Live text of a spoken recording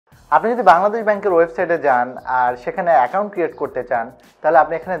আপনি যদি বাংলাদেশ ব্যাংকের ওয়েবসাইটে যান আর সেখানে অ্যাকাউন্ট ক্রিয়েট করতে চান, তাহলে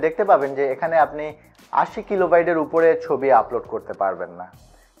আপনি এখানে দেখতে পাবেন যে এখানে আপনি 80 কিলোবাইটের উপরে ছবি আপলোড করতে পারবেন না।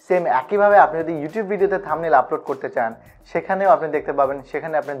 সেম একইভাবে আপনি যদি ইউটিউব ভিডিওতে থাম্বনেল আপলোড করতে চান, সেখানেও আপনি দেখতে পাবেন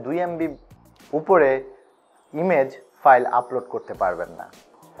সেখানে আপনি 2 MB উপরে ইমেজ ফাইল আপলোড করতে পারবেন না।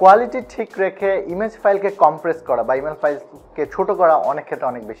 কোয়ালিটি ঠিক রেখে ইমেজ ফাইলকে কম্প্রেস করা বা ইমেজ ফাইলকে ছোট করা অনেক ক্ষেত্রে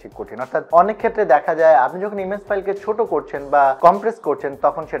অনেক বেশি কঠিন। অর্থাৎ অনেক ক্ষেত্রে দেখা যায় আপনি যখন ইমেজ ফাইলকে ছোট করছেন বা কম্প্রেস করছেন,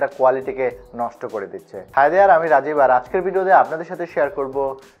 তখন সেটা কোয়ালিটিকে নষ্ট করে দিচ্ছে। হাই দেয়ার, আমি রাজীব, আর আজকের ভিডিওতে আপনাদের সাথে শেয়ার করব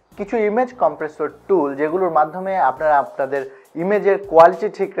কিছু ইমেজ কম্প্রেসর টুল, যেগুলোর মাধ্যমে আপনারা আপনাদের ইমেজের কোয়ালিটি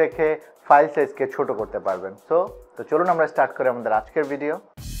ঠিক রেখে ফাইল সাইজকে ছোট করতে পারবেন। তো চলুন আমরা স্টার্ট করি আমাদের আজকের ভিডিও।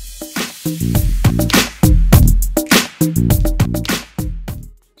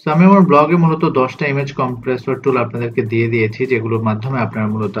 আমি আমার ব্লগে মূলত 10টা ইমেজ কম্প্রেসর টুল আপনাদেরকে দিয়ে দিয়েছি, যেগুলোর মাধ্যমে আপনারা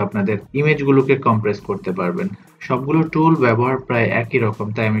মূলত আপনাদের ইমেজগুলোকে কম্প্রেস করতে পারবেন। সবগুলো টুল ব্যবহার প্রায় একই রকম,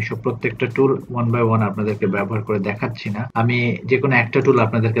 তাই আমি প্রত্যেকটা টুল ওয়ান বাই ওয়ান আপনাদেরকে ব্যবহার করে দেখাচ্ছি না। আমি যে কোনো একটা টুল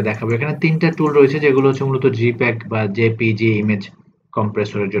আপনাদেরকে দেখাবো। এখানে 3টা টুল রয়েছে, যেগুলো হচ্ছে মূলত জিপ্যাক বা জেপিজি ইমেজ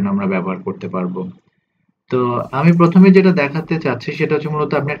কম্প্রেসরের জন্য আমরা ব্যবহার করতে পারবো। তো আমি প্রথমে যেটা দেখাতে চাচ্ছি সেটা হচ্ছে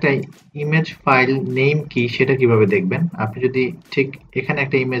মূলত আপনি একটা ইমেজ ফাইল নেম কি সেটা কিভাবে দেখবেন। আপনি যদি ঠিক এখানে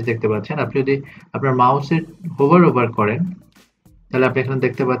একটা ইমেজ দেখতে পাচ্ছেন, আপনি যদি আপনার মাউসের হোভার ওভার করেন, তাহলে আপনি এখানে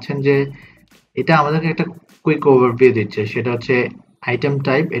দেখতে পাচ্ছেন যে এটা আমাদেরকে একটা কুইক ওভারভিউ দিচ্ছে। সেটা হচ্ছে আইটেম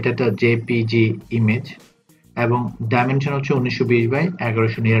টাইপ, এটা একটা জেপিজি ইমেজ, এবং ডাইমেনশন হচ্ছে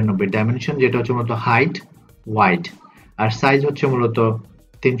 1920x1199 ডাইমেনশন, যেটা হচ্ছে মূলত হাইট, ওয়াইড, আর সাইজ হচ্ছে মূলত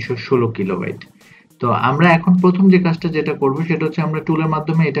 316 কিলোবাইট। তো আমরা এখন প্রথম যে কাজটা যেটা করব সেটা হচ্ছে আমরা টুলের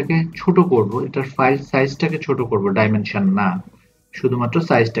মাধ্যমে এটাকে ছোট করব, এটার ফাইল সাইজটাকে ছোট করব, ডাইমেনশন না, শুধুমাত্র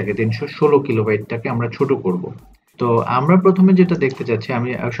সাইজটাকে 316 কিলোবাইটটাকে আমরা ছোট করব। তো আমরা প্রথমে যেটা দেখতে চাচ্ছি, আমি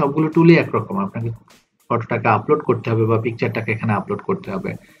সবগুলো টুলই একরকম, আপনাকে ফটোটাকে আপলোড করতে হবে বা পিকচারটাকে এখানে আপলোড করতে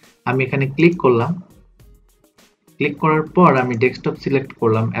হবে। আমি এখানে ক্লিক করলাম, ক্লিক করার পর আমি ডেস্কটপ সিলেক্ট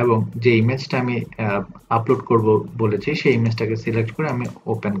করলাম এবং যে ইমেজটা আমি আপলোড করব বলেছি সেই ইমেজটাকে সিলেক্ট করে আমি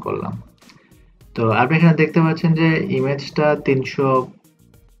ওপেন করলাম। তো আপনি এখানে দেখতে পাচ্ছেন যে ইমেজটা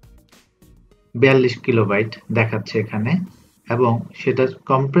 342 কিলোবাইট দেখাচ্ছে এখানে, এবং সেটা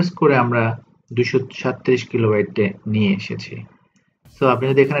কম্প্রেস করে আমরা 237 কিলোবাইটে নিয়ে এসেছি। সো আপনি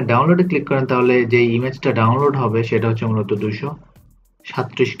যদি এখানে ডাউনলোডে ক্লিক করেন, তাহলে যে ইমেজটা ডাউনলোড হবে সেটা হচ্ছে মূলত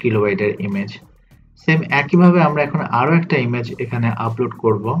 237 কিলোবাইটের ইমেজ। সেম একইভাবে আমরা এখন আরো একটা ইমেজ এখানে আপলোড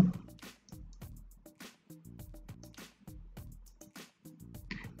করব,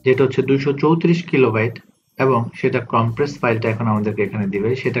 যেটা হচ্ছে 234 কিলোবাইট, এবং সেটা কম্প্রেস ফাইলটা এখন আমাদেরকে এখানে দিবে।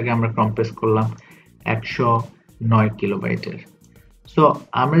 সেটাকে আমরা কম্প্রেস করলাম 109 কিলোবাইটের। সো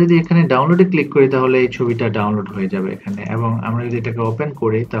আমরা যদি এখানে ডাউনলোডে ক্লিক করি, তাহলে এই ছবিটা ডাউনলোড হয়ে যাবে এখানে, এবং আমরা যদি এটাকে ওপেন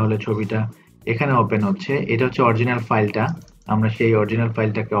করি, তাহলে ছবিটা এখানে ওপেন হচ্ছে। এটা হচ্ছে অরিজিনাল ফাইলটা, আমরা সেই অরিজিনাল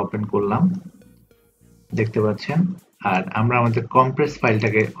ফাইলটাকে ওপেন করলাম, দেখতে পাচ্ছেন। আর আমরা আমাদের কম্প্রেস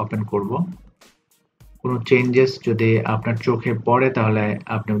ফাইলটাকে ওপেন করব। কোনো চেঞ্জেস যদি আপনার চোখে পড়ে তাহলে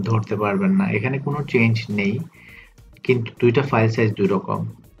আপনি ধরতে পারবেন না, এখানে কোনো চেঞ্জ নেই, কিন্তু দুইটা ফাইল সাইজ দুই রকম।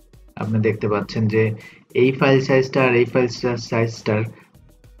 আপনি দেখতে পাচ্ছেন যে এই ফাইল সাইজটা আর এই ফাইল সাইজটার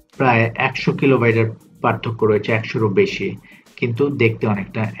প্রায় 100 কিলোবাইটের পার্থক্য রয়েছে, 100-এরও বেশি, কিন্তু দেখতে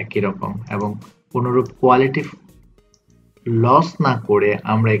অনেকটা একই রকম, এবং কোনোরূপ কোয়ালিটি লস না করে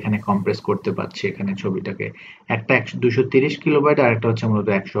আমরা এখানে কম্প্রেস করতে পারছি এখানে ছবিটাকে। একটা 230 কিলোবাইট আর একটা হচ্ছে মূলত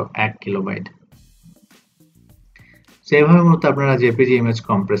 101 কিলোবাইট। সেভাবে মূলত আপনারা জেপিজি ইমেজ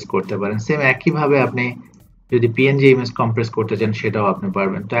কম্প্রেস করতে পারেন। সেম একইভাবে আপনি যদি পিএনজি ইমেজ কম্প্রেস করতে চান, সেটাও আপনি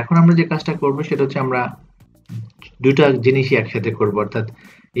পারবেন। তো এখন আমরা যে কাজটা করব সেটা হচ্ছে আমরা দুটো জিনিসই একসাথে করব, অর্থাৎ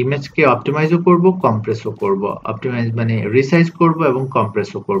ইমেজকে অপটিমাইজও করব, কম্প্রেসও করব। অপটিমাইজ মানে রিসাইজ করব এবং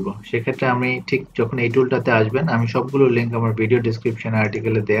কম্প্রেসও করব। সেক্ষেত্রে আমি ঠিক যখন এই টুলটাতে আসবেন, আমি সবগুলো লিংক আমার ভিডিও ডেসক্রিপশন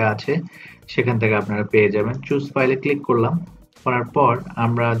আর্টিকেলে দেওয়া আছে, সেখান থেকে আপনারা পেয়ে যাবেন। চুজ ফাইলে ক্লিক করলাম, করার পর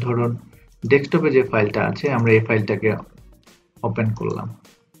আমরা ধরুন ডেস্কটপে যে ফাইলটা আছে, আমরা এই ফাইলটাকে ওপেন করলাম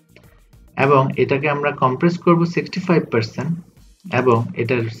এবং এটাকে আমরা কম্প্রেস করব 65%, এবং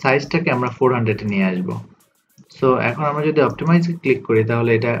এটার সাইজটাকে আমরা 400 এ নিয়ে আসব। সো এখন আমরা যদি অপটিমাইজে ক্লিক করি,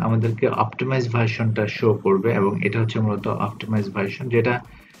 তাহলে এটা আমাদেরকে অপটিমাইজ ভার্সনটা শো করবে, এবং এটা হচ্ছে মূলত অপটিমাইজ ভার্সন, যেটা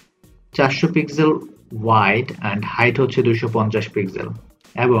 400 পিক্সেল ওয়াইড অ্যান্ড হাইট হচ্ছে 250 পিক্সেল,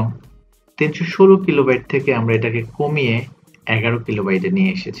 এবং 316 কিলোবাইট থেকে আমরা এটাকে কমিয়ে 11 কিলোবাইটে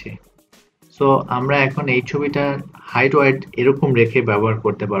নিয়ে এসেছি। সো আমরা এখন এই ছবিটা হাইট ওয়াইড এরকম রেখে ব্যবহার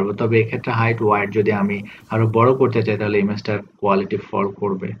করতে পারবো, তবে এক্ষেত্রে হাইট ওয়াইড যদি আমি আরো বড় করতে চাই, তাহলে ইমেজটার কোয়ালিটি ফল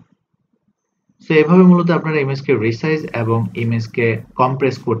করবে। সো এভাবে মূলত আপনারা ইমেজকে রিসাইজ এবং ইমেজকে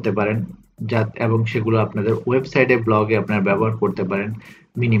কম্প্রেস করতে পারেন এবং সেগুলো আপনাদের ওয়েবসাইটে ব্লগে আপনারা ব্যবহার করতে পারেন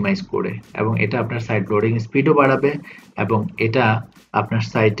মিনিমাইজ করে, এবং এটা আপনার সাইট লোডিং স্পিডও বাড়াবে এবং এটা আপনার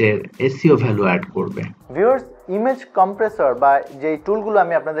সাইটের এসইও ভ্যালু অ্যাড করবে। ভিউয়ার্স, ইমেজ কম্প্রেসর বা যেই টুলগুলো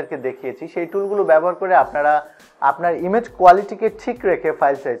আমি আপনাদেরকে দেখিয়েছি সেই টুলগুলো ব্যবহার করে আপনারা আপনার ইমেজ কোয়ালিটিকে ঠিক রেখে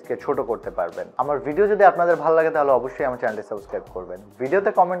ফাইল সাইজকে ছোট করতে পারবেন। আমার ভিডিও যদি আপনাদের ভালো লাগে তাহলে অবশ্যই আমার চ্যানেলটি সাবস্ক্রাইব করবেন,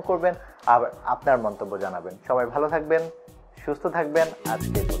 ভিডিওতে কমেন্ট করবেন আর আপনার মন্তব্য জানাবেন। সবাই ভালো থাকবেন, সুস্থ থাকবেন।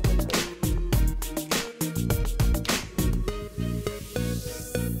 আজকে